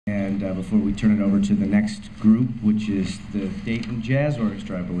And before we turn it over to the next group, which is the Dayton Jazz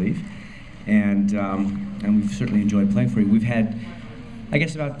Orchestra, I believe, and we've certainly enjoyed playing for you. We've had, I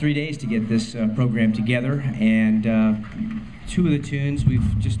guess, about 3 days to get this program together, and 2 of the tunes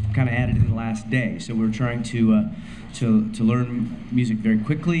we've just kind of added in the last day. So we're trying to learn music very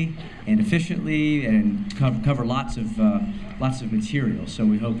quickly and efficiently, and cover lots of material. So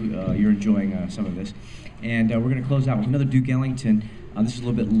we hope you're enjoying some of this. And we're going to close out with another Duke Ellington. This is a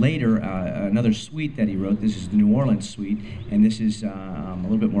little bit later, another suite that he wrote. This is the New Orleans suite, and this is a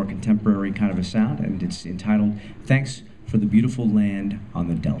little bit more contemporary kind of a sound, and it's entitled "Thanks for the Beautiful Land on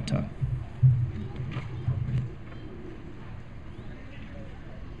the Delta."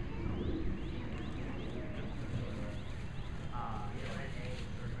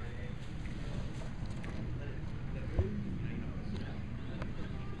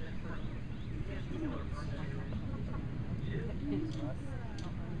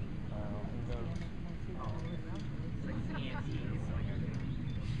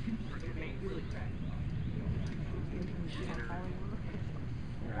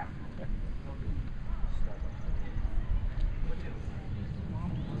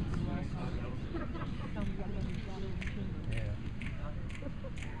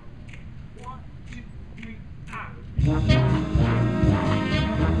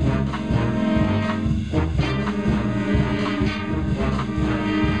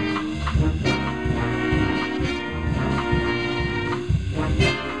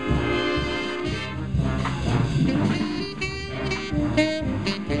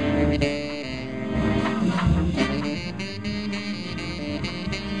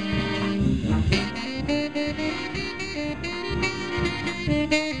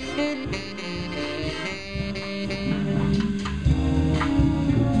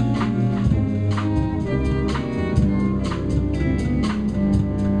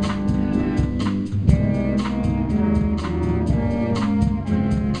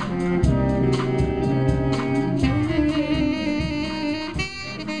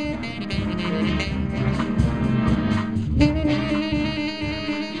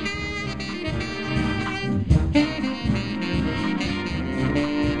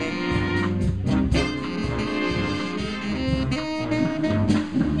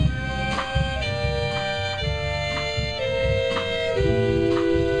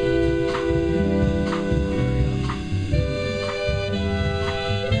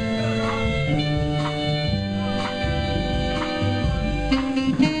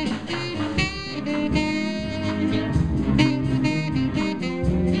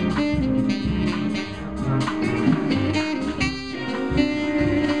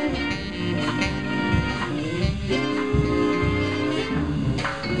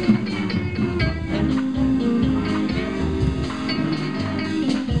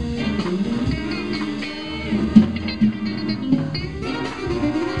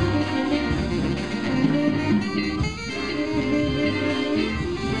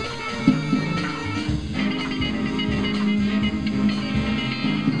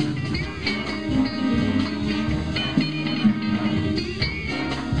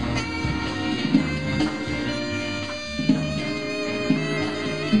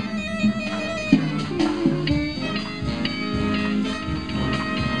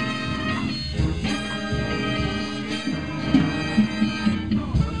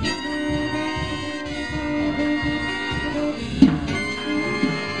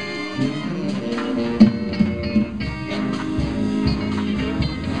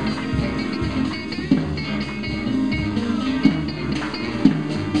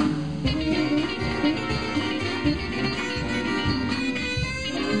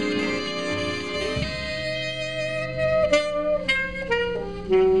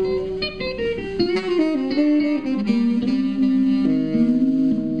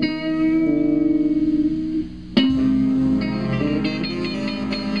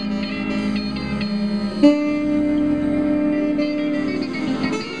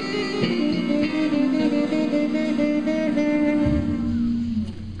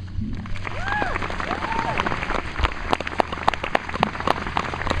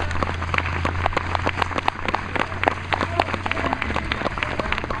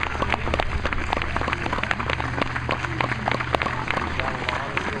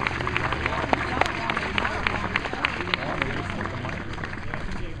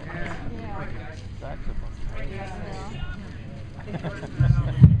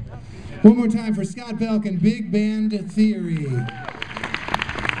 One more time for Scott Belk and Big Band Theory.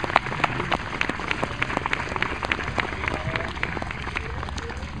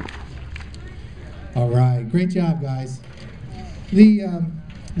 All right, great job, guys.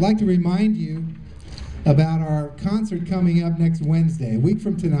 I'd like to remind you about our concert coming up next Wednesday, a week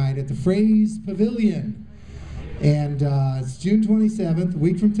from tonight, at the Fraze Pavilion. And it's June 27th, a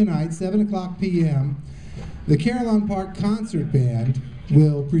week from tonight, 7 o'clock p.m. The Carillon Park Concert Band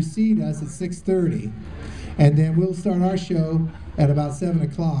will precede us at 6:30. And then we'll start our show at about 7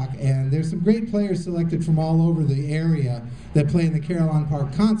 o'clock. And there's some great players selected from all over the area that play in the Carillon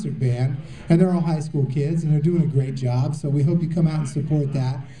Park Concert Band. And they're all high school kids, and they're doing a great job. So we hope you come out and support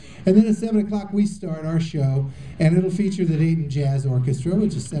that. And then at 7 o'clock we start our show, and it'll feature the Dayton Jazz Orchestra,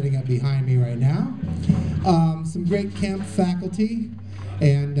 which is setting up behind me right now. Some great Kemp faculty,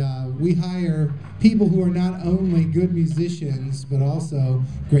 and we hire people who are not only good musicians, but also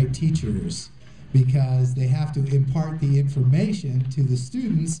great teachers, because they have to impart the information to the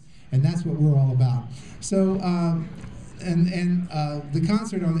students, and that's what we're all about. So, the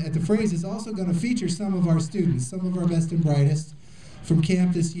concert at the Fraze is also going to feature some of our students, some of our best and brightest from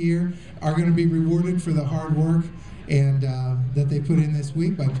camp this year are going to be rewarded for the hard work and that they put in this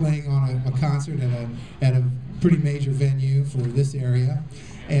week by playing on a concert at a pretty major venue for this area.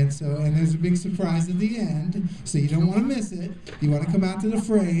 And there's a big surprise at the end, so you don't want to miss it. You want to come out to the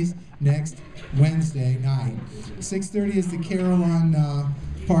Fraze next Wednesday night. 6:30 is the Carillon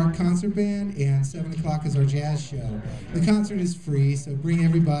Park Concert Band, and 7 o'clock is our jazz show. The concert is free, so bring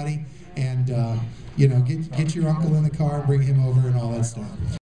everybody, and get your uncle in the car and bring him over and all that stuff.